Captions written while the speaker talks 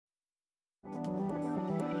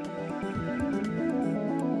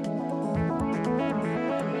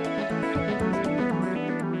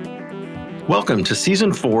Welcome to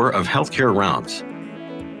Season 4 of Healthcare Rounds.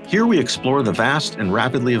 Here we explore the vast and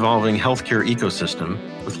rapidly evolving healthcare ecosystem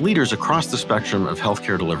with leaders across the spectrum of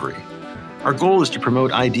healthcare delivery. Our goal is to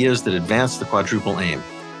promote ideas that advance the quadruple aim,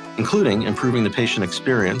 including improving the patient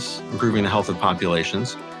experience, improving the health of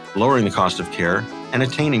populations, lowering the cost of care, and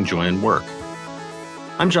attaining joy in work.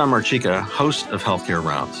 I'm John Marchica, host of Healthcare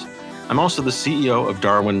Rounds. I'm also the CEO of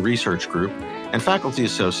Darwin Research Group and faculty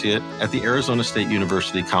associate at the Arizona State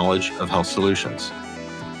University College of Health Solutions.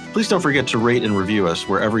 Please don't forget to rate and review us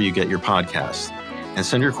wherever you get your podcasts, and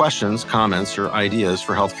send your questions, comments, or ideas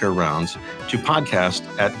for Healthcare Rounds to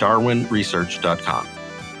podcast@darwinresearch.com.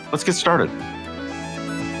 Let's get started.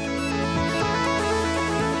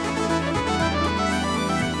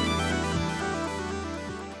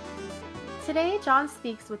 Today, John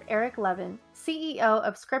speaks with Eric Levin, CEO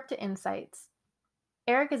of Scripta Insights.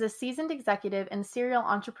 Eric is a seasoned executive and serial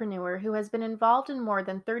entrepreneur who has been involved in more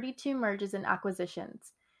than 32 mergers and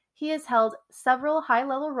acquisitions. He has held several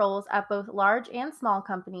high-level roles at both large and small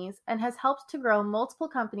companies and has helped to grow multiple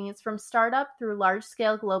companies from startup through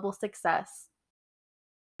large-scale global success.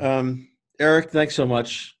 Eric, thanks so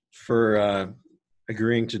much for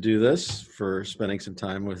agreeing to do this, for spending some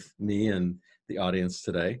time with me and the audience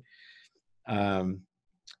today. I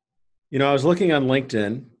was looking on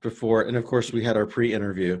LinkedIn before, and of course we had our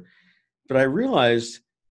pre-interview, but I realized,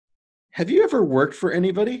 have you ever worked for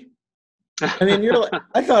anybody? I mean,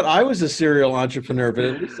 I thought I was a serial entrepreneur, but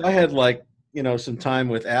at least I had some time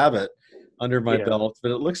with Abbott under my belt,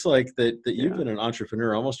 but it looks like that you've been an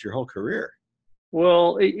entrepreneur almost your whole career.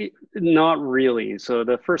 Well, not really. So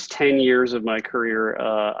the first 10 years of my career,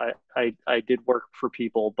 I did work for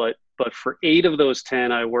people, but for 8 of those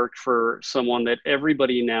 10, I worked for someone that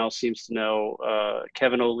everybody now seems to know,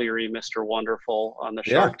 Kevin O'Leary, Mr. Wonderful on the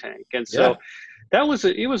Shark Tank. And so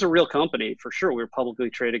it was a real company for sure. We were a publicly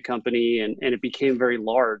traded company, and it became very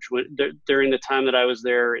large. During the time that I was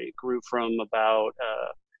there, it grew from about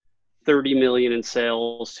 30 million in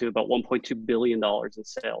sales to about $1.2 billion in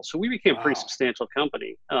sales. So we became a pretty substantial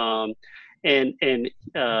company. And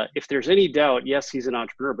if there's any doubt, yes, he's an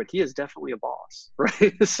entrepreneur, but he is definitely a boss,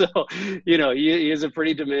 right? So, he is a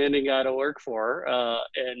pretty demanding guy to work for.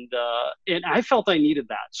 And I felt I needed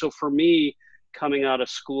that. So for me, coming out of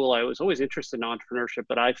school, I was always interested in entrepreneurship,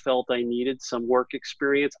 but I felt I needed some work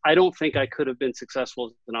experience. I don't think I could have been successful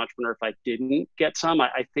as an entrepreneur if I didn't get some.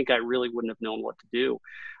 I think I really wouldn't have known what to do.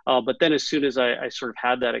 But then as soon as I sort of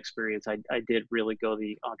had that experience, I did really go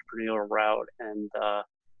the entrepreneurial route,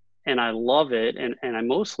 and I love it. And I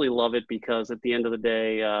mostly love it because at the end of the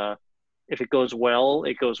day, if it goes well,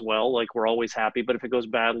 it goes well. Like, we're always happy. But if it goes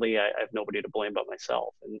badly, I have nobody to blame but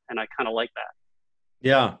myself. And I kind of like that.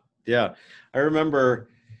 Yeah. I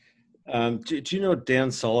remember, do you know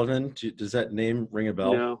Dan Sullivan? Does that name ring a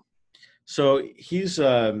bell? No. So he's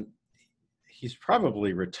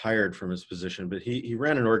probably retired from his position, but he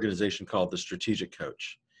ran an organization called the Strategic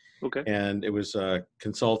Coach. Okay. And it was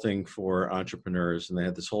consulting for entrepreneurs, and they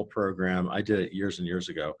had this whole program. I did it years and years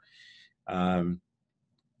ago.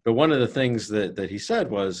 But one of the things that he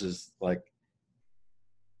said is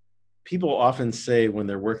people often say when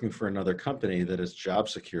they're working for another company that it's job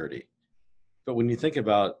security. But when you think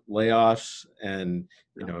about layoffs and,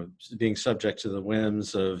 being subject to the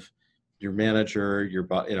whims of your manager,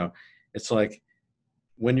 it's like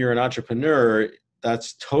when you're an entrepreneur,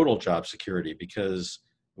 that's total job security, because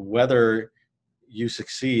whether you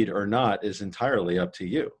succeed or not is entirely up to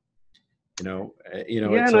you. And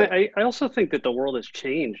I also think that the world has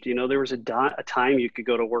changed. There was a time you could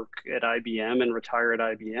go to work at IBM and retire at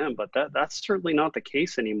IBM, but that's certainly not the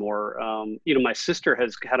case anymore. My sister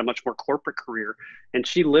has had a much more corporate career, and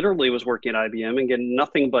she literally was working at IBM and getting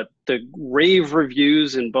nothing but the rave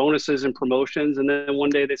reviews and bonuses and promotions. And then one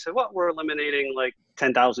day they said, well, we're eliminating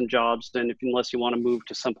 10,000 jobs. And unless you want to move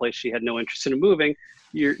to someplace she had no interest in moving,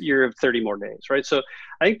 you're 30 more days, right? So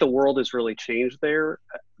I think the world has really changed there.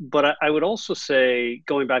 But I would also say,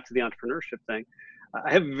 going back to the entrepreneurship thing,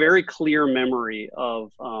 I have very clear memory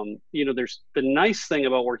of, there's the nice thing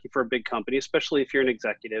about working for a big company, especially if you're an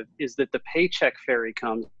executive, is that the paycheck fairy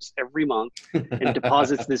comes every month and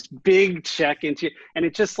deposits this big check into you. And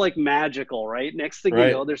it's just magical, right? Next thing you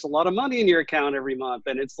know, there's a lot of money in your account every month.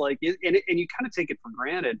 And it's and you kind of take it for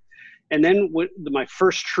granted. And then my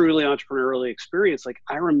first truly entrepreneurial experience,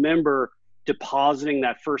 I remember depositing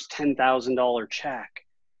that first $10,000 check,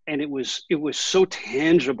 and it was so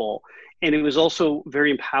tangible, and it was also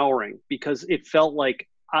very empowering, because it felt like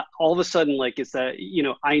all of a sudden, it's that,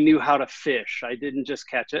 I knew how to fish. I didn't just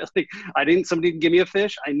catch it. Somebody didn't give me a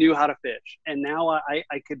fish. I knew how to fish. And now I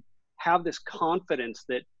could have this confidence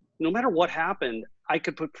that no matter what happened, I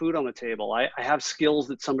could put food on the table. I have skills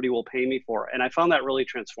that somebody will pay me for. And I found that really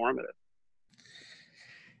transformative.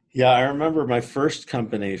 Yeah, I remember my first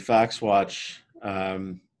company, FaxWatch.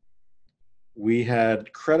 We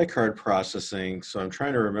had credit card processing, so I'm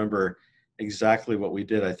trying to remember exactly what we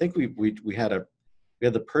did. I think we had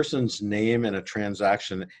the person's name and a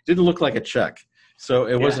transaction. It didn't look like a check, so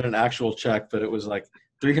it wasn't an actual check, but it was like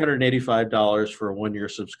 $385 for a 1-year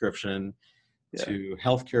subscription to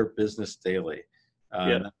Healthcare Business Daily.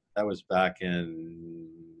 That was back in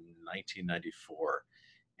 1994,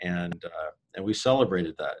 and we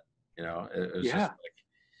celebrated that. You know, it was just like,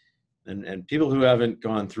 and people who haven't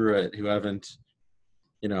gone through it, who haven't,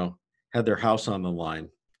 you know, had their house on the line.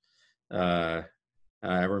 I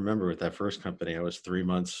remember with that first company, I was 3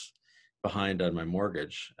 months behind on my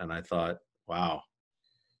mortgage, and I thought, wow.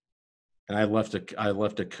 And I left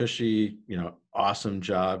a cushy, you know, awesome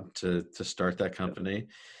job to start that company,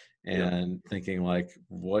 and thinking like,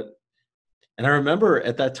 what? And I remember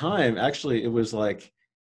at that time, actually, it was like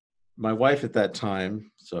my wife at that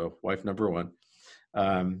time, so wife number one,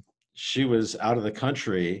 she was out of the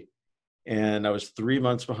country, and I was 3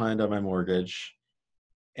 months behind on my mortgage.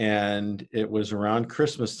 And it was around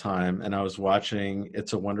Christmas time, and I was watching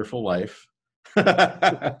It's a Wonderful Life.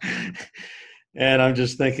 And I'm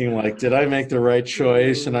just thinking, like, did I make the right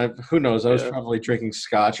choice? And who knows, I was probably drinking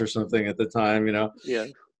scotch or something at the time, you know? Yeah.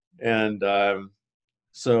 And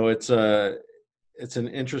so it's an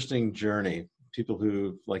interesting journey. People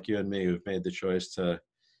who, like you and me, who've made the choice to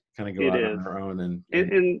kind of go out on our own and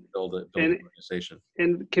build an organization.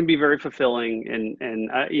 And can be very fulfilling.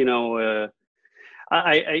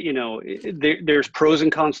 You know, there's pros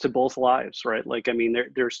and cons to both lives, right? Like, I mean,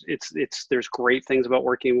 there's great things about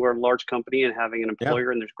working with a large company and having an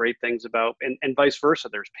employer, and there's great things about, and vice versa.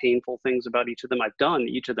 There's painful things about each of them. I've done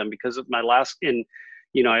each of them because of my last,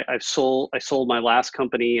 I sold my last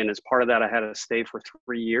company, and as part of that, I had to stay for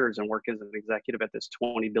 3 years and work as an executive at this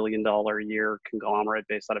 $20 billion a year conglomerate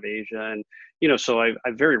based out of Asia. And, you know, so I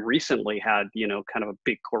very recently had, you know, kind of a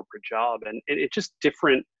big corporate job, and it's just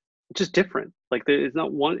different. Just different. Like, there's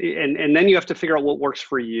not one, and then you have to figure out what works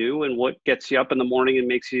for you and what gets you up in the morning and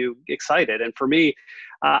makes you excited. And for me,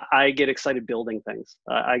 I get excited building things.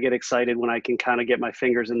 I get excited when I can kind of get my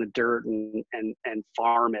fingers in the dirt and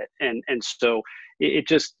farm it. And so it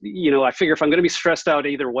just, you know, I figure if I'm going to be stressed out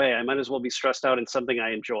either way, I might as well be stressed out in something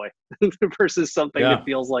I enjoy versus something that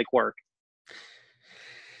feels like work.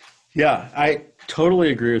 Yeah, I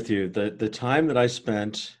totally agree with you. The time that I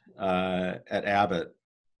spent at Abbott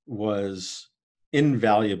was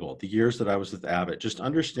invaluable. The years that I was with Abbott, just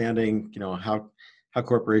understanding, you know, how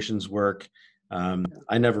corporations work.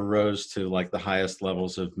 I never rose to like the highest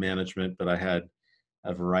levels of management, but I had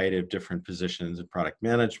a variety of different positions in product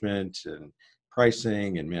management and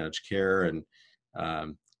pricing and managed care. And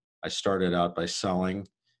I started out by selling.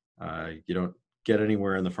 You don't get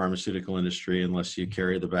anywhere in the pharmaceutical industry unless you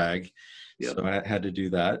carry the bag. So I had to do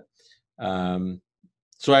that.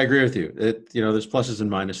 So I agree with you. You know, there's pluses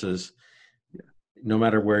and minuses, no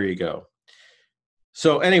matter where you go.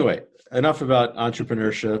 So anyway, enough about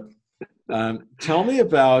entrepreneurship. Tell me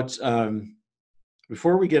about,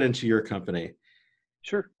 before we get into your company.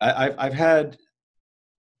 Sure. I've had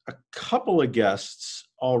a couple of guests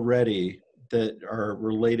already that are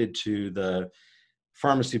related to the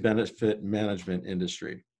pharmacy benefit management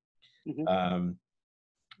industry. Mm-hmm.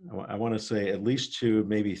 I want to say at least 2,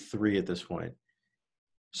 maybe 3 at this point.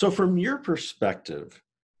 So from your perspective,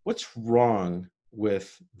 what's wrong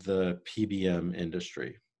with the PBM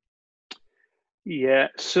industry? Yeah,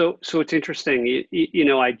 so it's interesting. You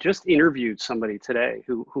know, I just interviewed somebody today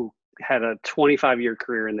who had a 25-year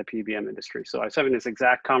career in the PBM industry. So I was having this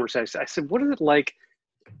exact conversation. I said, what is it like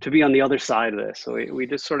to be on the other side of this? So we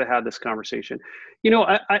just sort of had this conversation. You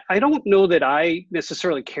know, I don't know that I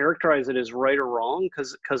necessarily characterize it as right or wrong,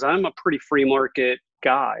 because I'm a pretty free market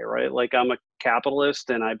guy, right? Like, I'm a capitalist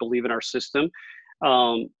and I believe in our system.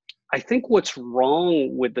 I think what's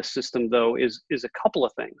wrong with the system, though, is a couple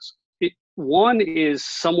of things. One is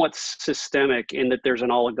somewhat systemic in that there's an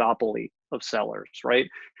oligopoly of sellers, right?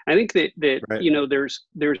 I think that right. You know,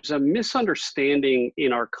 there's a misunderstanding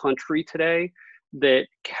in our country today that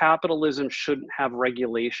capitalism shouldn't have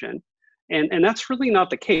regulation. And that's really not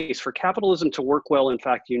the case. For capitalism to work well, in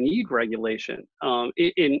fact, you need regulation.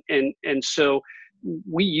 And so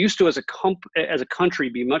we used to, as a country,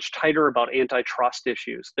 be much tighter about antitrust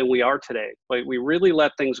issues than we are today. Like, we really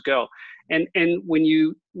let things go. And when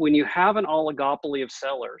you have an oligopoly of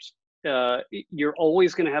sellers, you're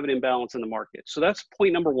always going to have an imbalance in the market. So that's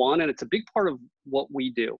point number one, and it's a big part of what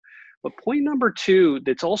we do. But point number two,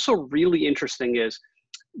 that's also really interesting, is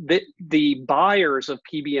the buyers of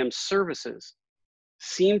PBM services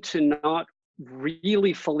seem to not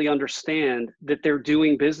really fully understand that they're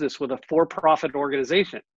doing business with a for-profit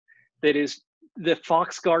organization that is the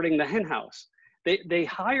fox guarding the henhouse. They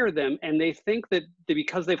hire them and they think that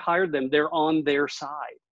because they've hired them, they're on their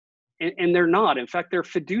side. And they're not. In fact, their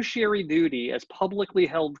fiduciary duty as publicly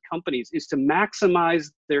held companies is to maximize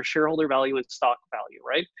their shareholder value and stock value,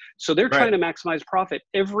 right? So they're trying to maximize profit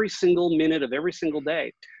every single minute of every single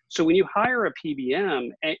day. So when you hire a PBM,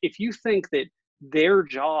 if you think that their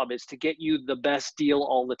job is to get you the best deal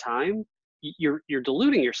all the time, you're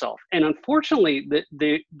deluding yourself. And unfortunately,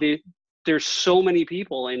 there's so many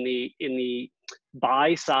people in the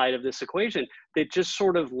buy side of this equation that just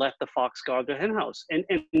sort of let the fox guard the henhouse.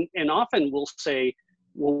 And often we'll say,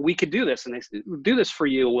 well, we could do this, and they say, we'll do this for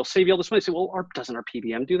you, and we'll save you all this money. Say, well, doesn't our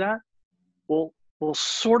PBM do that? Well,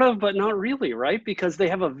 sort of, but not really, right? Because they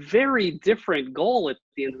have a very different goal at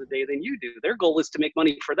the end of the day than you do. Their goal is to make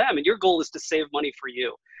money for them, and your goal is to save money for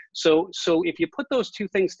you. So if you put those two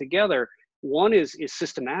things together, one is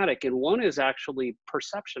systematic and one is actually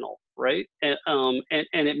perceptional, right? And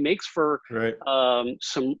it makes for a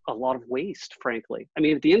lot of waste, frankly. I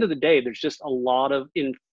mean, at the end of the day, there's just a lot of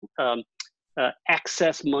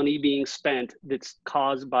excess money being spent that's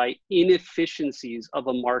caused by inefficiencies of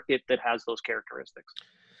a market that has those characteristics.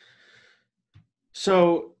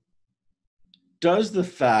 So does the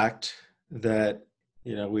fact that,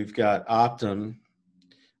 we've got Optum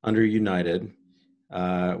under United,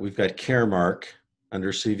 we've got Caremark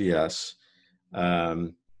under CVS,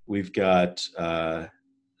 we've got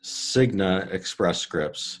Cigna Express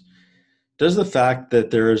Scripts. Does the fact that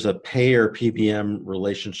there is a payer PBM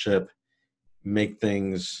relationship make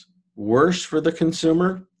things worse for the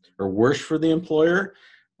consumer or worse for the employer,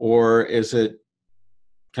 or is it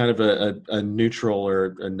kind of a neutral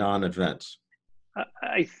or a non-event?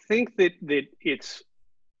 I think that it's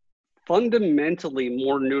fundamentally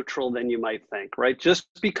more neutral than you might think, right? Just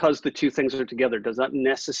because the two things are together does not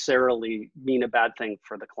necessarily mean a bad thing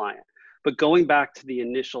for the client. But going back to the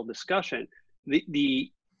initial discussion,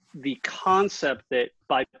 the concept that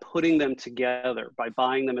by putting them together, by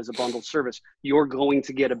buying them as a bundled service, you're going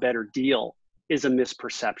to get a better deal is a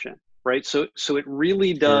misperception, right? So it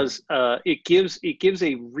really does, it gives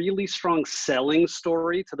a really strong selling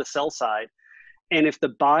story to the sell side. And if the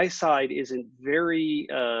buy side isn't very,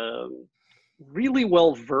 really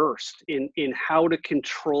well versed in how to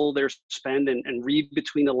control their spend and read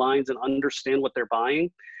between the lines and understand what they're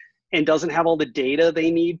buying, and doesn't have all the data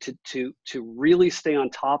they need to really stay on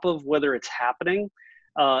top of whether it's happening,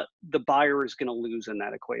 the buyer is going to lose in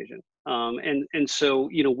that equation. And so,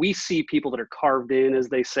 we see people that are carved in, as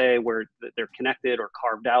they say, where they're connected, or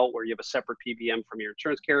carved out, where you have a separate PBM from your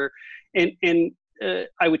insurance carrier. And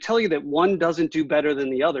I would tell you that one doesn't do better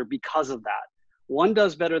than the other because of that. One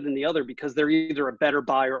does better than the other because they're either a better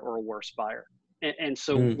buyer or a worse buyer. And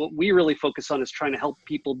so what we really focus on is trying to help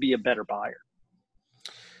people be a better buyer.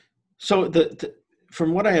 So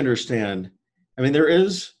from what I understand, I mean, there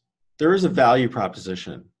is a value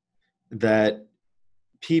proposition that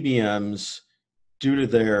PBMs, due to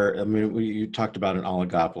their, you talked about an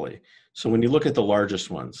oligopoly. So when you look at the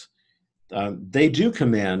largest ones, they do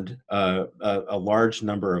command a large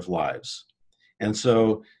number of lives. And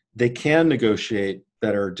so they can negotiate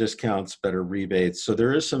better discounts, better rebates. So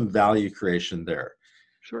there is some value creation there.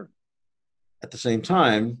 Sure. At the same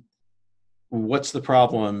time, what's the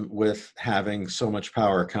problem with having so much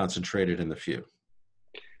power concentrated in the few?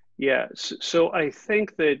 Yeah, so I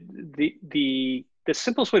think that the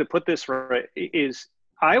simplest way to put this right is,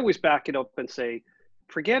 I always back it up and say,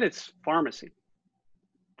 forget it's pharmacy.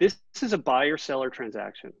 This is a buyer-seller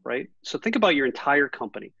transaction, right? So think about your entire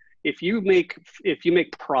company. If you make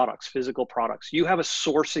products, physical products, you have a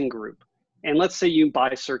sourcing group. And let's say you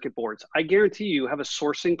buy circuit boards. I guarantee you have a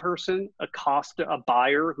sourcing person, a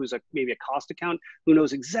buyer who's maybe a cost accountant, who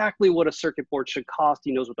knows exactly what a circuit board should cost.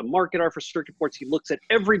 He knows what the market are for circuit boards. He looks at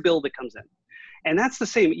every bill that comes in. And that's the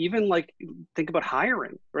same, even like, think about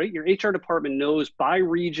hiring, right? Your HR department knows by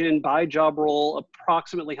region, by job role,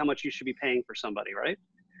 approximately how much you should be paying for somebody, right?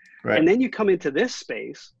 Right. And then you come into this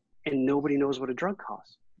space and nobody knows what a drug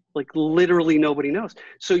costs. Like literally nobody knows.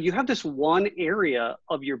 So you have this one area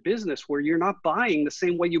of your business where you're not buying the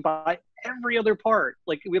same way you buy every other part.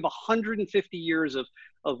 Like we have 150 years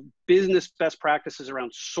of business best practices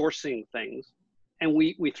around sourcing things. And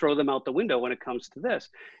we throw them out the window when it comes to this.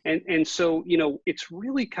 And so, it's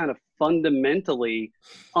really kind of fundamentally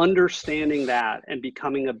understanding that and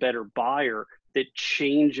becoming a better buyer that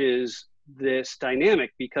changes this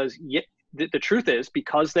dynamic, because the truth is,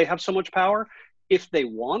 because they have so much power, if they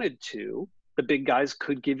wanted to, The big guys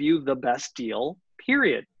could give you the best deal,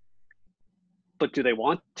 period. But do they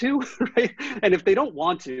want to, right? And if they don't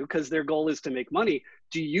want to, because their goal is to make money,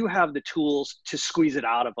 do you have the tools to squeeze it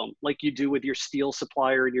out of them, like you do with your steel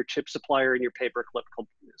supplier and your chip supplier and your paperclip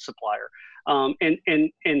supplier?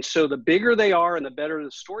 And so the bigger they are and the better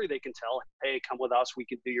the story they can tell, hey, come with us, we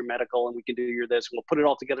can do your medical and we can do your this, and we'll put it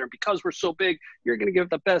all together. And because we're so big, you're going to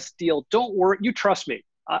give the best deal. Don't worry, you trust me.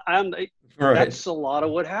 Right. That's a lot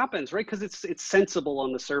of what happens, right? Because it's sensible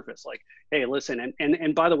on the surface. Like, hey, listen,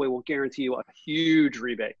 and by the way, we'll guarantee you a huge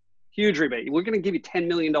rebate. We're going to give you $10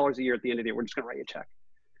 million a year at the end of the year. We're just going to write you a check.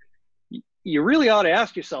 You really ought to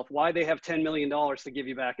ask yourself why they have $10 million to give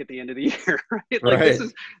you back at the end of the year, right? Like right.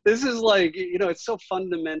 This is like, it's so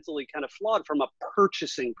fundamentally kind of flawed from a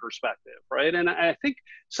purchasing perspective, right? And I think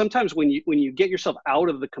sometimes when you get yourself out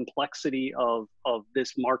of the complexity of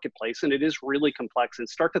this marketplace, and it is really complex, and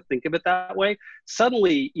start to think of it that way,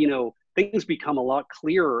 suddenly, things become a lot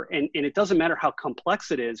clearer, and it doesn't matter how complex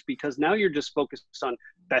it is, because now you're just focused on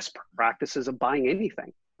best practices of buying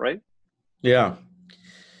anything, right? Yeah.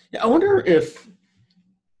 I wonder I've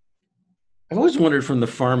always wondered from the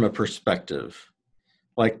pharma perspective,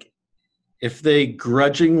 like if they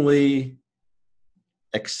grudgingly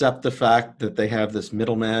accept the fact that they have this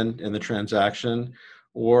middleman in the transaction,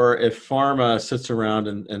 or if pharma sits around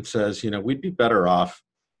and says, we'd be better off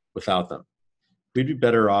without them. We'd be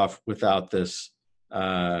better off without this,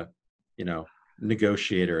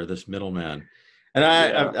 negotiator, this middleman. And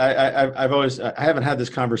I haven't had this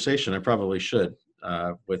conversation. I probably should.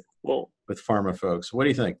 With pharma folks. What do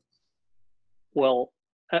you think? Well,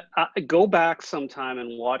 I go back sometime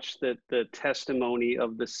and watch the testimony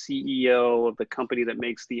of the CEO of the company that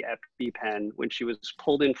makes the EpiPen when she was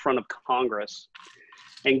pulled in front of Congress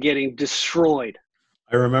and getting destroyed.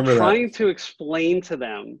 I remember trying to explain to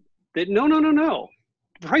them that no.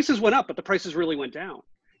 Prices went up, but the prices really went down.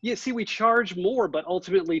 Yeah, see, we charge more, but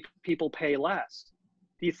ultimately people pay less.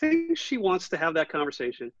 Do you think she wants to have that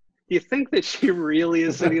conversation? Do you think that she really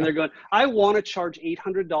is sitting there going, I want to charge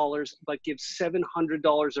 $800, but give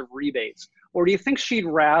 $700 of rebates? Or do you think she'd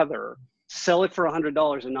rather sell it for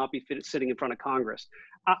 $100 and not be sitting in front of Congress?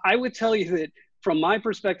 I would tell you that from my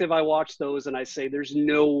perspective, I watch those and I say, there's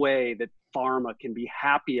no way that pharma can be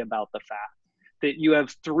happy about the fact that you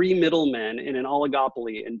have 3 middlemen in an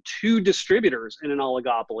oligopoly and 2 distributors in an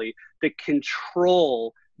oligopoly that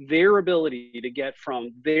control their ability to get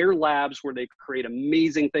from their labs where they create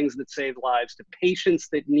amazing things that save lives to patients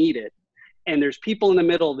that need it. And there's people in the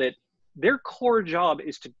middle that their core job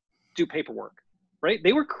is to do paperwork, right?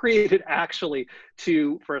 They were created actually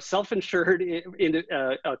for a self-insured in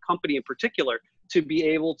a company in particular to be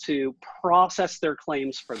able to process their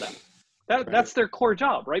claims for them. That's their core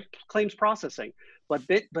job, right? Claims processing. But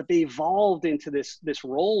they evolved into this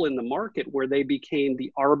role in the market where they became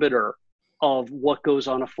the arbiter of what goes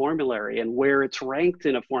on a formulary and where it's ranked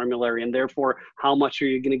in a formulary, and therefore how much are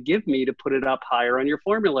you going to give me to put it up higher on your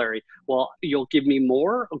formulary? Well, you'll give me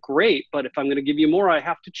more? Oh, great, but if I'm going to give you more, I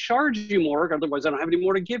have to charge you more, otherwise I don't have any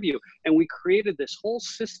more to give you. And we created this whole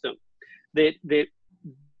system that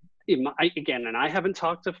again, and I haven't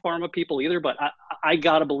talked to pharma people either, but I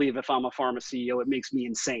gotta believe if I'm a pharma CEO, it makes me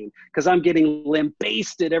insane, because I'm getting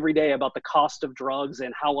lambasted every day about the cost of drugs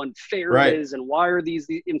and how unfair it is and why are these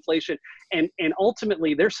the inflation, and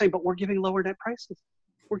ultimately they're saying, but we're giving lower net prices.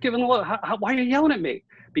 We're giving low. Why are you yelling at me?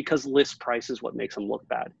 Because list price is what makes them look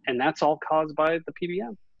bad, and that's all caused by the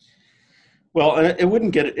PBM. Well, it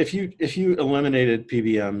wouldn't get it if you eliminated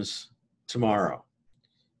PBMs tomorrow.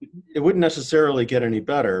 It wouldn't necessarily get any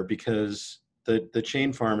better, because the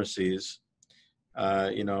chain pharmacies,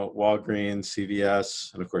 Walgreens,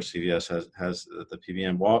 CVS, and of course CVS has the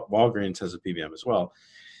PBM. Walgreens has a PBM as well.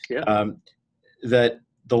 Yeah. That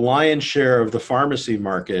the lion's share of the pharmacy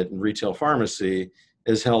market and retail pharmacy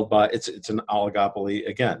is held by it's an oligopoly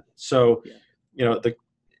again. So,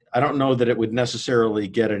 I don't know that it would necessarily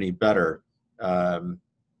get any better.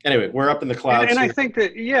 Anyway, we're up in the clouds. And I think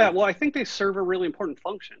that, I think they serve a really important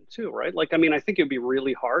function too, right? Like, I mean, I think it'd be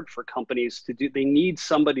really hard for companies to do, they need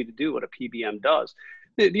somebody to do what a PBM does.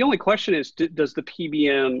 The only question is, does the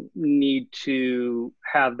PBM need to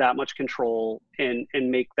have that much control and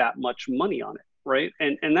make that much money on it, right?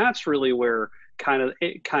 And that's really where kind of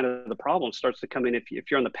the problem starts to come in if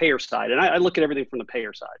you're on the payer side. And I look at everything from the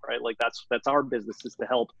payer side, right? Like that's our business, is to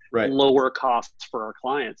help lower costs for our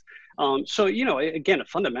clients. So, you know, again,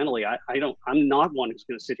 fundamentally, I'm not one who's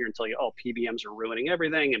going to sit here and tell you, oh, PBMs are ruining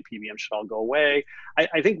everything and PBMs should all go away.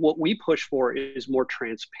 I think what we push for is more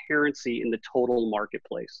transparency in the total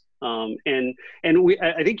marketplace. I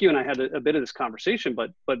think you and I had a bit of this conversation,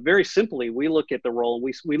 but very simply, we look at the role,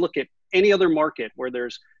 we look at any other market where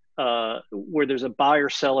there's a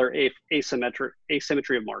buyer-seller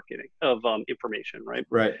asymmetry of marketing of information, right?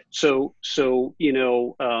 Right. So you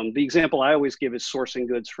know, the example I always give is sourcing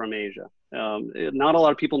goods from Asia. Not a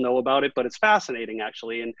lot of people know about it, but it's fascinating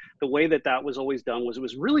actually. And the way that was always done was, it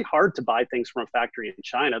was really hard to buy things from a factory in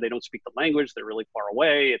China. They don't speak the language, they're really far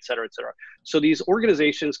away, et cetera, et cetera. So these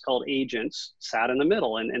organizations called agents sat in the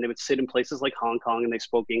middle, and they would sit in places like Hong Kong, and they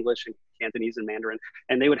spoke English and Cantonese and Mandarin,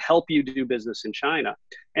 and they would help you do business in China.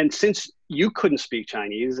 And since you couldn't speak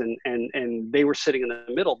Chinese and they were sitting in the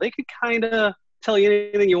middle, they could kind of tell you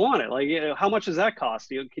anything you wanted. Like, you know, how much does that cost?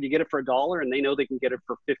 Can you get it for $1? And they know they can get it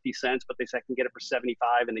for 50 cents, but they say I can get it for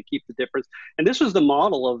 75, and they keep the difference. And this was the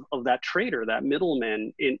model of that trader, that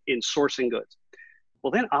middleman in sourcing goods. Well,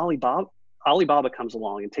 then Alibaba comes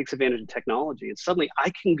along and takes advantage of technology, and suddenly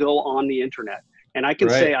I can go on the internet and I can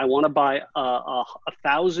say I want to buy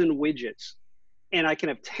 1,000 widgets, and I can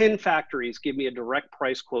have 10 factories give me a direct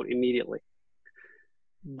price quote immediately.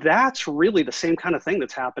 That's really the same kind of thing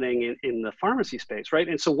that's happening in the pharmacy space, right?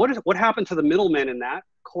 And so what happened to the middlemen in that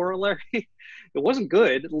corollary? It wasn't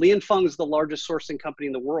good. Li & Fung is the largest sourcing company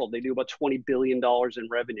in the world. They do about $20 billion in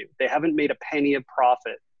revenue. They haven't made a penny of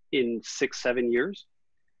profit in 6-7 years.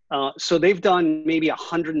 So they've done maybe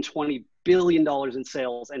 $120 billion in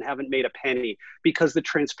sales and haven't made a penny, because the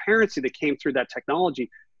transparency that came through that technology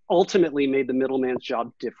ultimately made the middleman's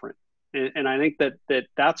job different. And I think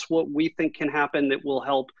that's what we think can happen, that will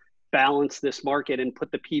help balance this market and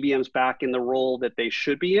put the PBMs back in the role that they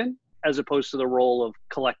should be in, as opposed to the role of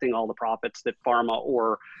collecting all the profits that pharma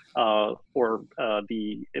or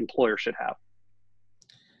the employer should have.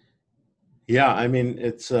 Yeah, I mean,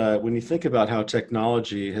 it's when you think about how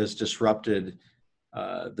technology has disrupted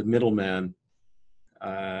the middleman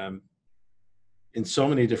in so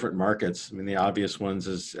many different markets. I mean, the obvious ones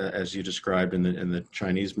is, as you described, in the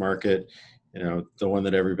Chinese market. You know, the one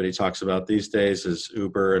that everybody talks about these days is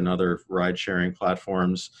Uber and other ride-sharing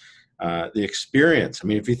platforms. The experience, I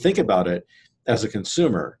mean, if you think about it as a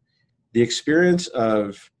consumer, the experience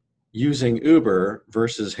of using Uber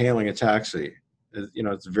versus hailing a taxi, you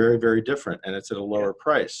know, it's very, very different, and it's at a lower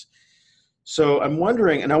price. So I'm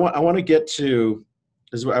wondering, and I want to get to,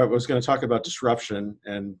 as I was going to talk about disruption,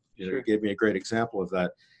 and you know, you gave me a great example of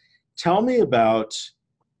that. Tell me about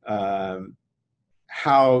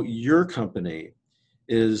how your company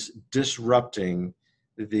is disrupting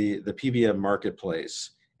the PBM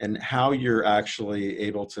marketplace, and how you're actually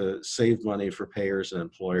able to save money for payers and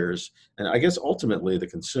employers, and I guess ultimately the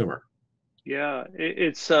consumer. Yeah,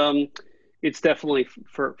 it's definitely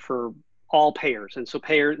for all payers. And so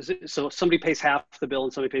so somebody pays half the bill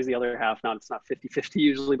and somebody pays the other half. Now, it's not 50-50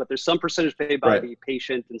 usually, but there's some percentage paid by the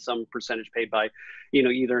patient and some percentage paid by, you know,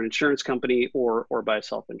 either an insurance company or by a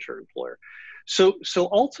self-insured employer. So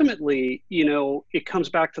ultimately, you know, it comes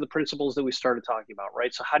back to the principles that we started talking about,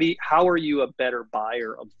 right? So how are you a better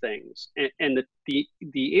buyer of things? And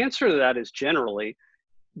the answer to that is, generally,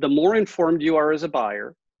 the more informed you are as a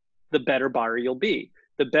buyer, the better buyer you'll be.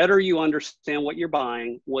 The better you understand what you're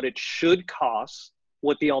buying, what it should cost,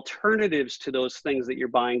 what the alternatives to those things that you're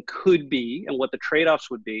buying could be, and what the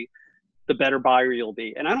trade-offs would be, the better buyer you'll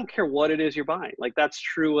be. And I don't care what it is you're buying. Like, that's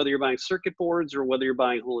true whether you're buying circuit boards or whether you're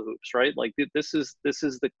buying hula hoops, right? Like, this is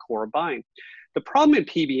the core of buying. The problem in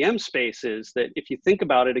PBM space is that, if you think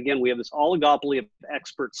about it, again, we have this oligopoly of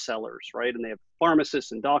expert sellers, right? And they have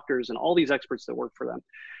pharmacists and doctors and all these experts that work for them.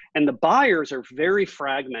 And the buyers are very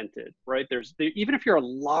fragmented, right? Even if you're a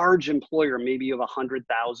large employer, maybe you have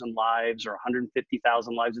 100,000 lives or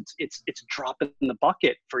 150,000 lives, it's a drop in the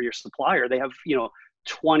bucket for your supplier. They have, you know,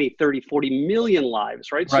 20, 30, 40 million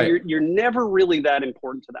lives, right? So you're never really that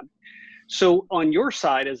important to them. So on your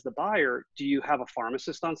side as the buyer, do you have a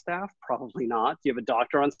pharmacist on staff? Probably not. Do you have a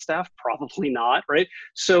doctor on staff? Probably not, right?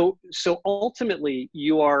 So ultimately,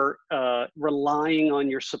 you are relying on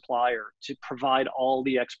your supplier to provide all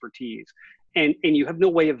the expertise. And you have no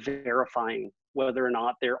way of verifying whether or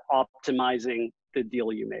not they're optimizing the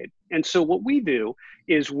deal you made. And so what we do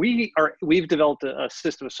is we've developed a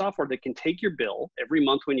system of software that can take your bill every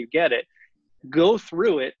month when you get it, go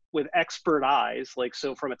through it with expert eyes. Like,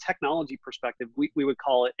 so from a technology perspective, we would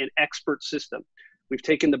call it an expert system, We've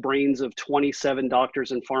taken the brains of 27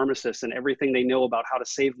 doctors and pharmacists and everything they know about how to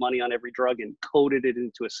save money on every drug and coded it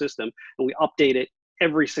into a system. And we update it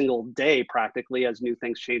every single day practically as new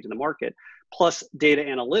things change in the market. Plus data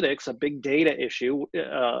analytics, a big data issue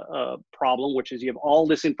problem, which is you have all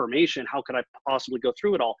this information. How could I possibly go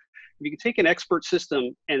through it all? If you can take an expert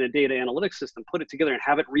system and a data analytics system, put it together and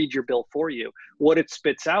have it read your bill for you, what it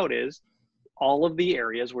spits out is all of the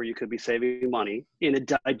areas where you could be saving money in a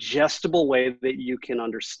digestible way that you can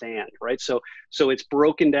understand, right? So it's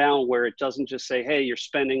broken down where it doesn't just say, hey, you're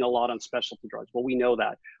spending a lot on specialty drugs. Well, we know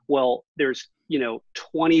that. Well, there's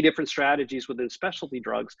 20 different strategies within specialty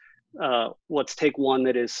drugs. Let's take one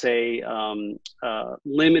that is, say,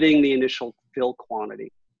 limiting the initial fill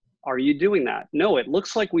quantity. Are you doing that? No, it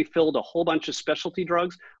looks like we filled a whole bunch of specialty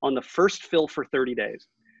drugs on the first fill for 30 days.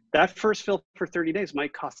 That first fill for 30 days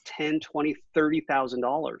might cost $10,000, $20,000,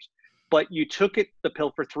 $30,000. But you took the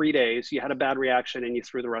pill for 3 days, you had a bad reaction, and you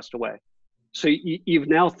threw the rest away. So you've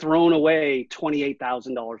now thrown away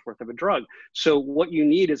 $28,000 worth of a drug. So what you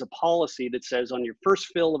need is a policy that says on your first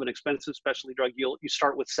fill of an expensive specialty drug, you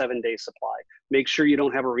start with 7 days supply. Make sure you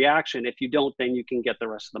don't have a reaction. If you don't, then you can get the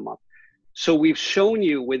rest of the month. So we've shown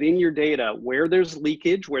you within your data where there's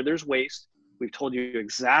leakage, where there's waste. We've told you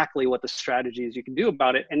exactly what the strategies you can do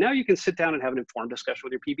about it. And now you can sit down and have an informed discussion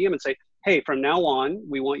with your PBM and say, hey, from now on,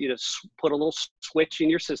 we want you to put a little switch in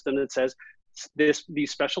your system that says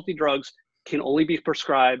these specialty drugs can only be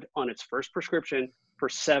prescribed on its first prescription for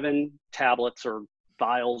 7 tablets or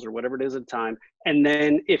vials or whatever it is at a time. And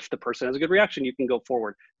then if the person has a good reaction, you can go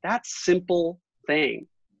forward. That simple thing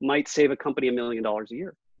might save a company $1 million a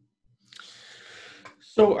year.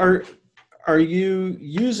 So are you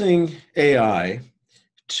using AI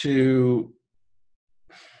to,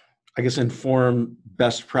 I guess, inform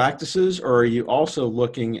best practices, or are you also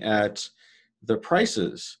looking at the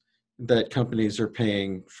prices that companies are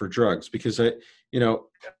paying for drugs? Because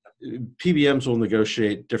PBMs will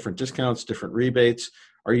negotiate different discounts, different rebates.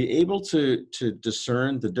 Are you able to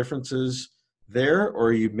discern the differences there, or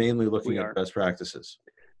are you mainly looking at best practices?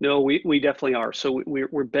 No, we definitely are. So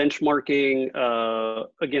we're benchmarking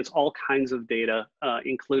against all kinds of data,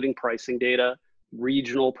 including pricing data,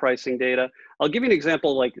 regional pricing data. I'll give you an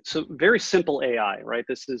example, so very simple AI, right?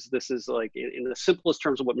 This is like in the simplest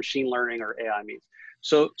terms of what machine learning or AI means.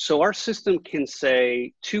 So our system can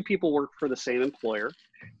say 2 people work for the same employer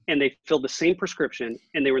and they filled the same prescription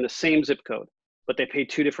and they were in the same zip code, but they paid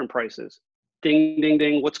 2 different prices. Ding, ding,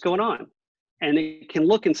 ding, what's going on? And they can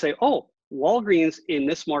look and say, oh, Walgreens in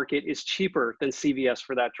this market is cheaper than CVS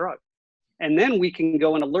for that drug. And then we can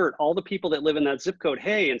go and alert all the people that live in that zip code,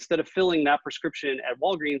 hey, instead of filling that prescription at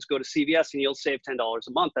Walgreens, go to CVS and you'll save $10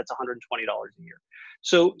 a month. That's $120 a year.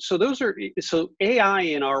 So AI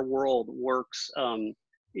in our world works to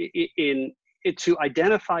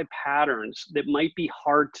identify patterns that might be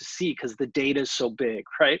hard to see because the data is so big,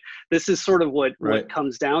 right? This is sort of what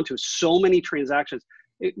comes down to so many transactions.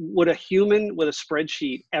 Would a human with a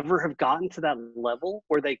spreadsheet ever have gotten to that level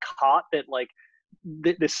where they caught that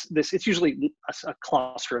this it's usually a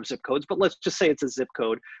cluster of zip codes, but let's just say it's a zip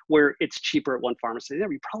code where it's cheaper at one pharmacy.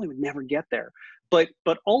 You probably would never get there. But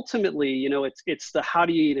ultimately, it's the how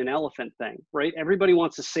do you eat an elephant thing, right? Everybody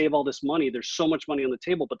wants to save all this money. There's so much money on the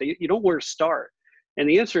table, but you don't know where to start. And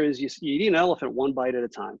the answer is you eat an elephant one bite at a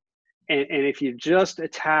time. And if you just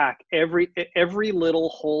attack every little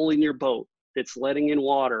hole in your boat that's letting in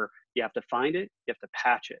water, you have to find it, you have to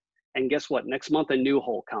patch it. And guess what? Next month, a new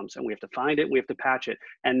hole comes and we have to find it, we have to patch it.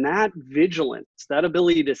 And that vigilance, that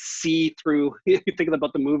ability to see through, you think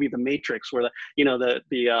about the movie, The Matrix, where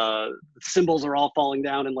the symbols are all falling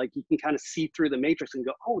down and you can kind of see through the matrix and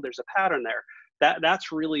go, oh, there's a pattern there.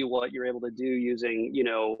 That's really what you're able to do using,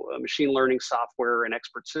 machine learning software and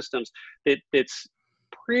expert systems. It's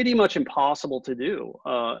pretty much impossible to do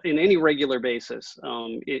in any regular basis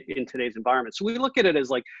in today's environment. So we look at it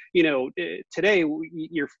as today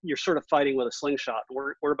you're sort of fighting with a slingshot.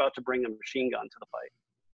 We're about to bring a machine gun to the fight.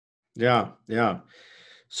 Yeah.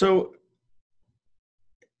 So,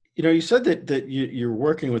 you said that you're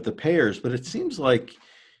working with the payers, but it seems like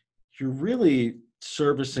you're really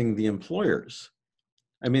servicing the employers.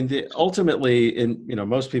 I mean, ultimately,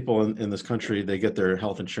 most people in this country, they get their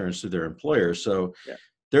health insurance through their employers. So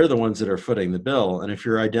they're the ones that are footing the bill. And if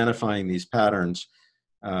you're identifying these patterns,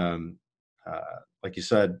 like you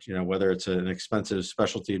said, whether it's an expensive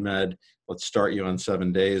specialty med, let's start you on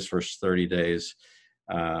 7 days versus 30 days,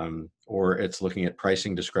 or it's looking at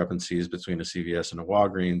pricing discrepancies between a CVS and a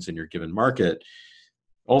Walgreens in your given market,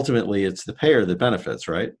 ultimately, it's the payer that benefits,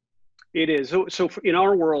 right? It is. So in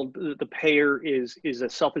our world, the payer is a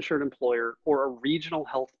self-insured employer or a regional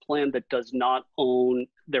health plan that does not own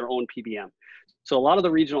their own PBM. So a lot of the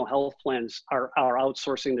regional health plans are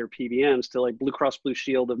outsourcing their PBMs to, like, Blue Cross Blue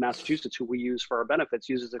Shield of Massachusetts, who we use for our benefits,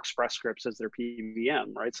 uses Express Scripts as their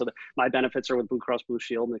PBM, right? So my benefits are with Blue Cross Blue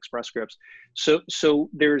Shield and Express Scripts. So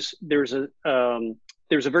there's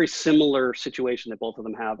a very similar situation that both of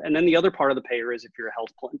them have. And then the other part of the payer is, if you're a health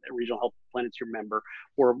plan, a regional health plan, it's your member,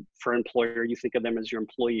 or for employer, you think of them as your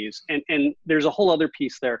employees. And there's a whole other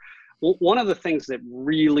piece there. One of the things that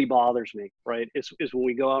really bothers me, right, is when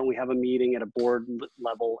we go out and we have a meeting at a board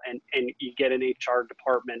level, and you get an HR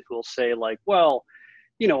department who will say, like, well,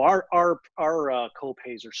 you know, our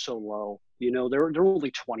co-pays are so low. You know, they're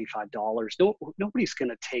only $25. Nobody's going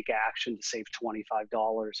to take action to save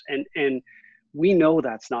 $25. And we know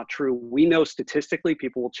that's not true. We know statistically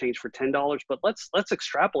people will change for $10, but let's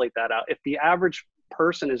extrapolate that out. If the average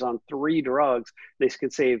person is on 3 drugs, they can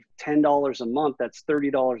save $10 a month. That's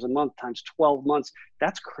 $30 a month times 12 months.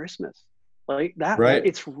 That's Christmas. Like that, right?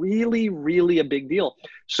 It's really, really a big deal.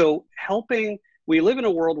 So we live in a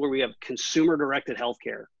world where we have consumer-directed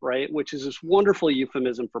healthcare, right? Which is this wonderful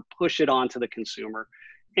euphemism for push it on to the consumer.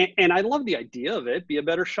 And I love the idea of it, be a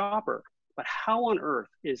better shopper. But how on earth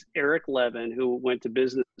is Eric Levin, who went to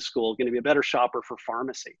business school, going to be a better shopper for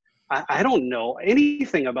pharmacy? I don't know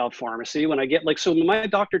anything about pharmacy. When I get, like, so my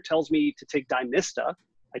doctor tells me to take Dymista,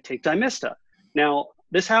 I take Dymista. Now,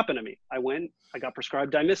 this happened to me. I got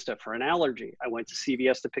prescribed Dymista for an allergy. I went to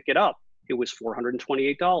CVS to pick it up. It was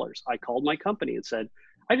 $428. I called my company and said,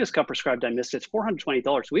 I just got prescribed Dymista. It's $428.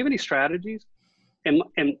 Do we have any strategies? And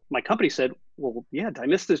my company said, well, yeah,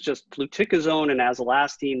 Dymista is just fluticasone and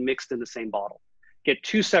azolastine mixed in the same bottle. Get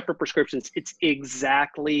 2 separate prescriptions. It's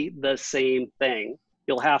exactly the same thing.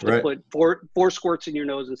 You'll have to put four squirts in your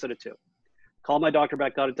nose instead of 2. Call my doctor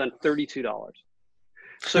back, got it done, $32.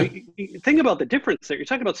 So you think about the difference there. You're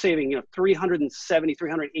talking about saving, $370,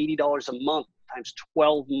 $380 a month times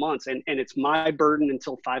 12 months. And it's my burden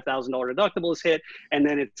until $5,000 deductible is hit. And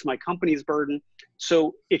then it's my company's burden.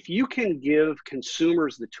 So if you can give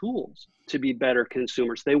consumers the tools to be better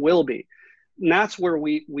consumers, they will be. And that's where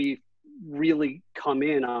we really come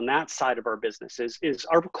in on that side of our business is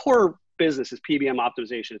our core business is PBM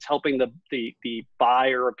optimization. It's helping the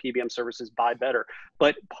buyer of PBM services buy better.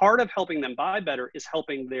 But part of helping them buy better is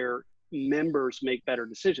helping their members make better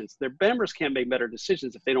decisions. Their members can't make better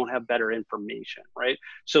decisions if they don't have better information, right?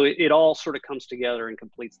 So it all sort of comes together and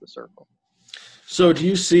completes the circle. So do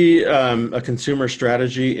you see a consumer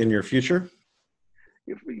strategy in your future?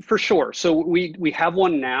 For sure. So we have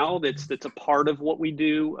one now that's a part of what we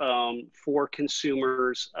do for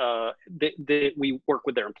consumers that we work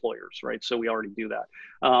with their employers, right? So we already do that.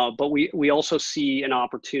 But we also see an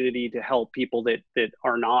opportunity to help people that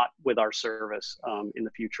are not with our service in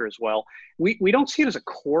the future as well. We don't see it as a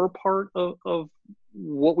core part of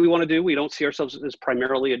what we want to do. We don't see ourselves as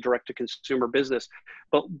primarily a direct-to-consumer business,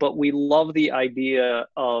 but we love the idea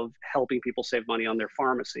of helping people save money on their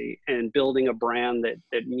pharmacy and building a brand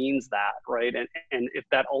that means that, right? And if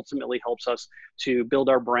that ultimately helps us to build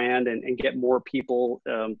our brand and get more people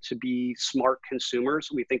to be smart consumers,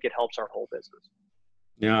 we think it helps our whole business.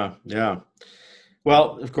 Yeah.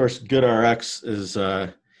 Well, of course, GoodRx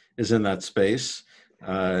is in that space.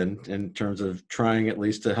 In terms of trying at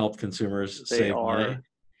least to help consumers save money.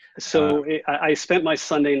 So I spent my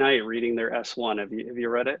Sunday night reading their S1. Have you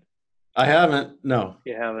read it? I haven't. No.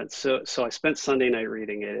 You haven't. So I spent Sunday night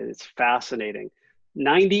reading it. It's fascinating.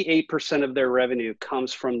 98% of their revenue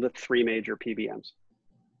comes from the 3 major PBMs.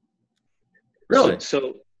 Really?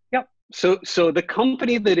 Yep. So the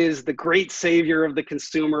company that is the great savior of the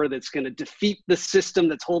consumer, that's going to defeat the system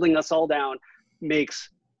that's holding us all down, makes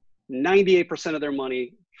 98% of their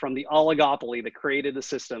money from the oligopoly that created the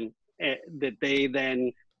system that they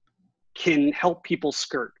then can help people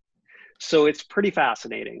skirt. So it's pretty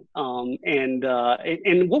fascinating. And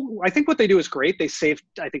I think what they do is great. They saved,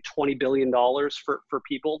 I think, $20 billion for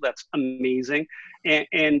people. That's amazing.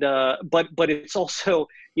 But it's also,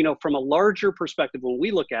 from a larger perspective, when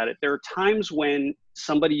we look at it, there are times when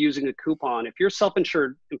somebody using a coupon, if you're a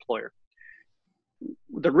self-insured employer,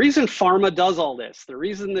 the reason pharma does all this, the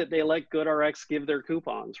reason that they let GoodRx give their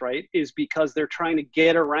coupons, right, is because they're trying to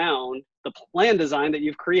get around the plan design that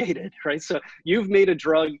you've created, right? So you've made a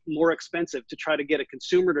drug more expensive to try to get a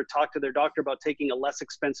consumer to talk to their doctor about taking a less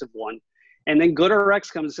expensive one. And then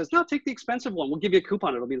GoodRx comes and says, no, take the expensive one. We'll give you a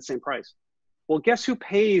coupon. It'll be the same price. Well, guess who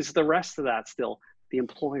pays the rest of that still? The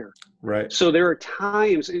employer. Right. So there are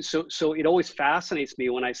times, so it always fascinates me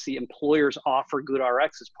when I see employers offer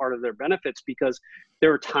GoodRx as part of their benefits, because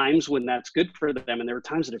there are times when that's good for them, and there are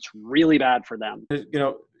times that it's really bad for them.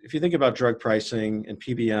 If you think about drug pricing and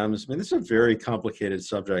PBMs, I mean, this is a very complicated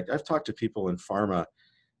subject. I've talked to people in pharma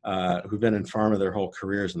who've been in pharma their whole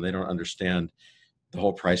careers, and they don't understand the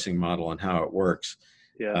whole pricing model and how it works.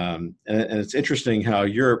 Yeah. And it's interesting how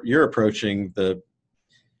you're approaching the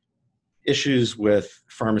issues with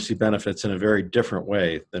pharmacy benefits in a very different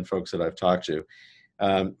way than folks that I've talked to.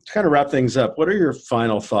 To kind of wrap things up, what are your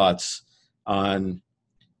final thoughts on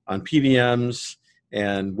PBMs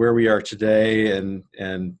and where we are today, and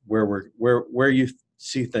where you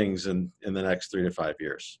see things in the next 3 to 5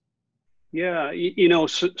 years? Yeah,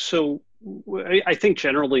 so I think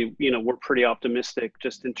generally, we're pretty optimistic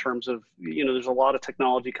just in terms of, there's a lot of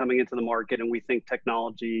technology coming into the market, and we think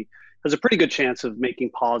technology has a pretty good chance of making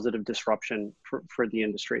positive disruption for the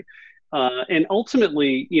industry. And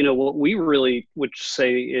ultimately, what we really would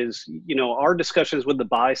say is, our discussions with the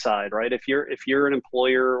buy side, right? If you're an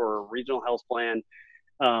employer or a regional health plan,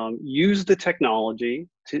 use the technology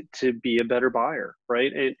to be a better buyer,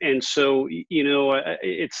 right? And so,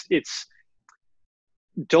 it's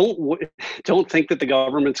don't think that the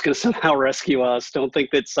government's going to somehow rescue us. Don't think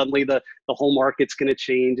that suddenly the whole market's going to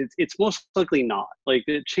change. It's most likely not. Like,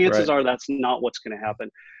 the chances are that's not what's going to happen.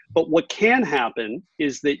 But what can happen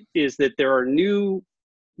is that there are new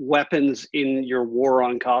weapons in your war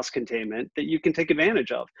on cost containment that you can take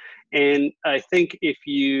advantage of. And I think if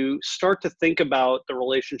you start to think about the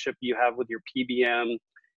relationship you have with your PBM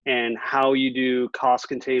and how you do cost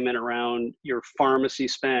containment around your pharmacy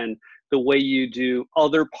spend, the way you do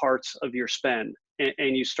other parts of your spend,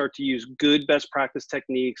 and you start to use good best practice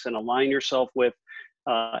techniques and align yourself with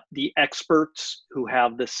the experts who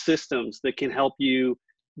have the systems that can help you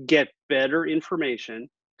get better information,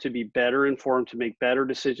 to be better informed, to make better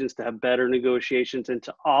decisions, to have better negotiations, and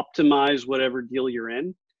to optimize whatever deal you're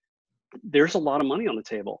in, there's a lot of money on the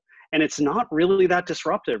table. And it's not really that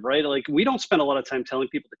disruptive, right? Like, we don't spend a lot of time telling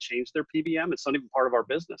people to change their PBM. It's not even part of our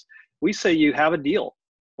business. We say, you have a deal.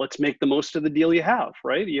 Let's make the most of the deal you have,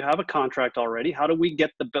 right? You have a contract already. How do we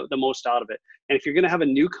get the most out of it? And if you're going to have a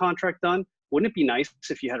new contract done, wouldn't it be nice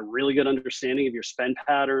if you had a really good understanding of your spend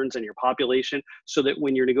patterns and your population, so that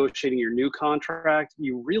when you're negotiating your new contract,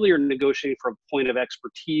 you really are negotiating from a point of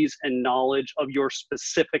expertise and knowledge of your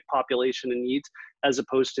specific population and needs, as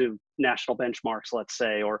opposed to national benchmarks, let's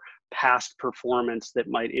say, or past performance that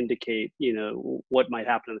might indicate, what might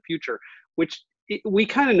happen in the future, which we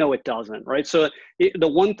kind of know it doesn't, right? So the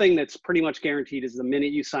one thing that's pretty much guaranteed is the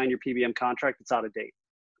minute you sign your PBM contract, it's out of date.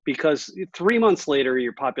 Because 3 months later,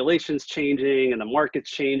 your population's changing and the market's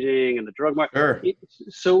changing and the drug market.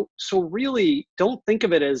 Sure. So really, don't think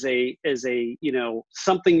of it as a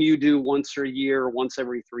something you do once a year or once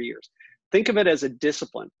every 3 years. Think of it as a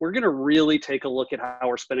discipline. We're going to really take a look at how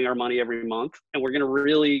we're spending our money every month, and we're going to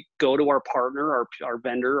really go to our partner, our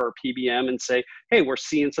vendor, our PBM, and say, hey, we're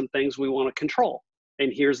seeing some things we want to control,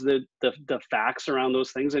 and here's the facts around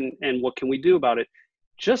those things, and what can we do about it?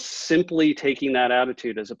 Just simply taking that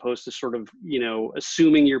attitude, as opposed to sort of,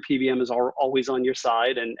 assuming your PBM is always on your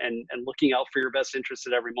side and looking out for your best interest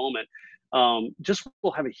at every moment, just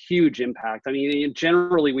will have a huge impact. I mean,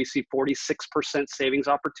 generally we see 46% savings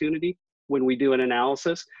opportunity when we do an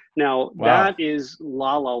analysis. Now, That is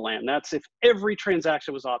la la land. That's if every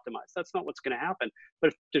transaction was optimized. That's not what's going to happen. But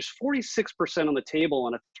if there's 46% on the table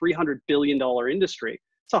in a $300 billion industry,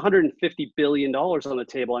 it's $150 billion on the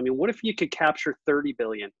table. I mean, what if you could capture 30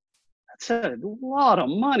 billion? That's a lot of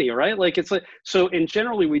money, right? And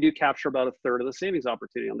generally we do capture about a third of the savings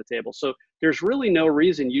opportunity on the table. So there's really no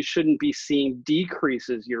reason you shouldn't be seeing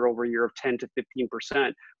decreases year over year of 10 to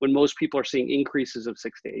 15%, when most people are seeing increases of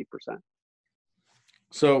 6 to 8%.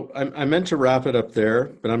 So I meant to wrap it up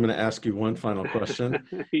there, but I'm going to ask you one final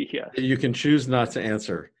question. Yeah. You can choose not to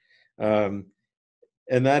answer.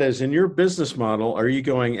 And that is, in your business model, are you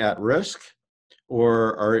going at risk,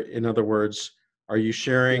 or in other words, are you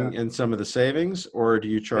sharing in some of the savings, or do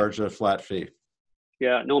you charge a flat fee?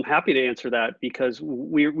 Yeah, no, I'm happy to answer that, because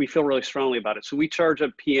we feel really strongly about it. So we charge a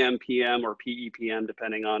PM or PEPM,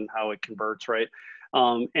 depending on how it converts, right?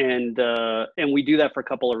 And we do that for a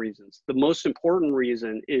couple of reasons. The most important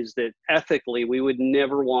reason is that ethically, we would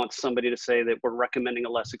never want somebody to say that we're recommending a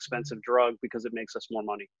less expensive drug because it makes us more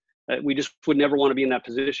money. We just would never want to be in that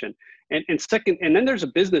position. And second, and then there's a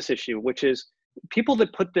business issue, which is people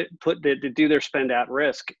that do their spend at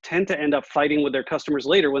risk tend to end up fighting with their customers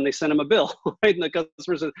later when they send them a bill, right? And the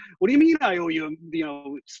customer says, "What do you mean I owe you,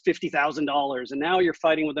 $50,000?" And now you're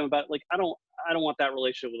fighting with them about, like, I don't want that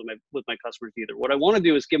relationship with my customers either. What I want to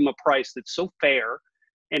do is give them a price that's so fair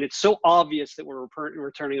And it's so obvious that we're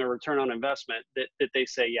returning a return on investment that they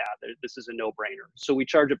say, yeah, this is a no-brainer. So we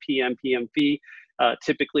charge a PM fee,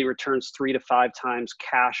 typically returns 3 to 5 times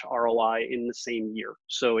cash ROI in the same year.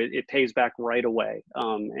 So it pays back right away.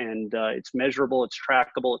 And it's measurable, it's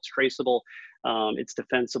trackable, it's traceable, it's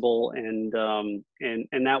defensible, and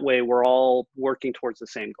that way we're all working towards the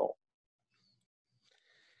same goal.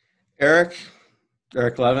 Eric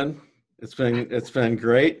Levin, it's been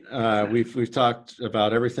great. We've talked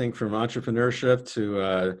about everything from entrepreneurship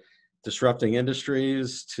to disrupting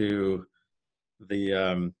industries to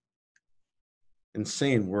the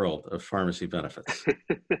insane world of pharmacy benefits.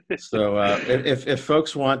 So if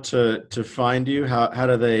folks want to find you, how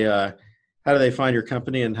do they find your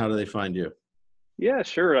company, and how do they find you? Yeah,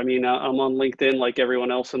 sure. I mean, I'm on LinkedIn like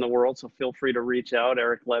everyone else in the world, so feel free to reach out.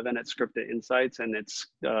 Eric Levin at Scripta Insights, and it's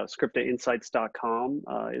scriptainsights.com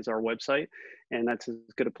is our website, and that's as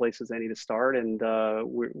good a place as any to start. And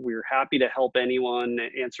we're happy to help anyone,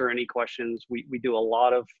 answer any questions. We do a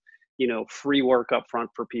lot of free work up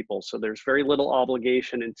front for people, so there's very little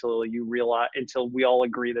obligation until we all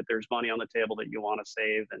agree that there's money on the table that you want to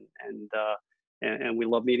save, and we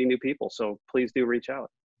love meeting new people. So please do reach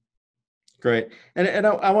out. Great. And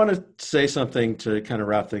I want to say something to kind of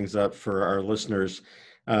wrap things up for our listeners.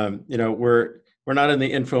 We're not in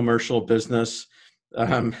the infomercial business.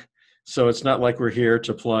 So it's not like we're here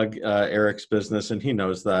to plug Eric's business, and he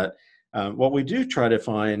knows that. What we do try to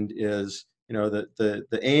find is,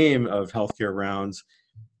 the aim of healthcare rounds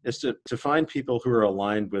is to find people who are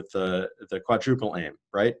aligned with the quadruple aim,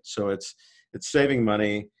 right? So it's saving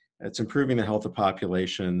money, it's improving the health of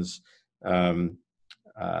populations,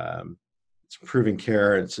 it's improving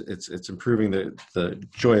care, it's improving the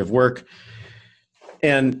joy of work,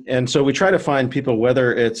 and so we try to find people,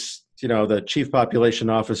 whether it's the chief population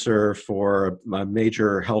officer for a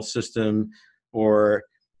major health system, or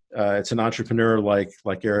it's an entrepreneur like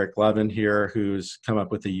Eric Levin here, who's come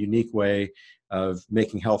up with a unique way of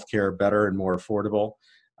making healthcare better and more affordable.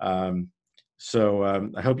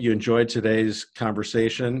 So I hope you enjoyed today's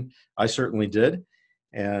conversation. I certainly did.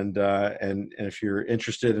 And if you're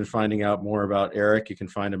interested in finding out more about Eric, you can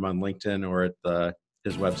find him on LinkedIn or at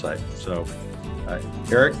his website. So,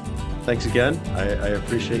 Eric, thanks again. I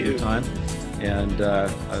appreciate your time, and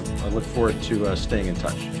I look forward to staying in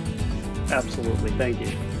touch. Absolutely. Thank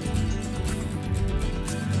you.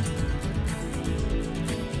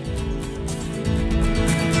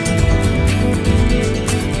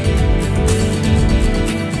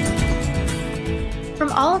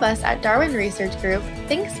 From all of us at Darwin Research Group,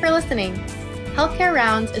 thanks for listening. Healthcare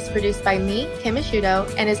Rounds is produced by me, Kim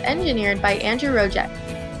Asciuto, and is engineered by Andrew Rojek.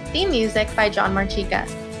 Theme music by John Marchica.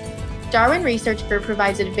 Darwin Research Group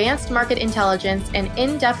provides advanced market intelligence and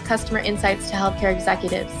in-depth customer insights to healthcare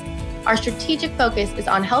executives. Our strategic focus is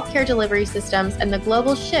on healthcare delivery systems and the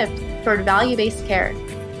global shift toward value-based care.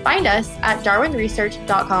 Find us at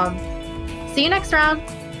darwinresearch.com. See you next round.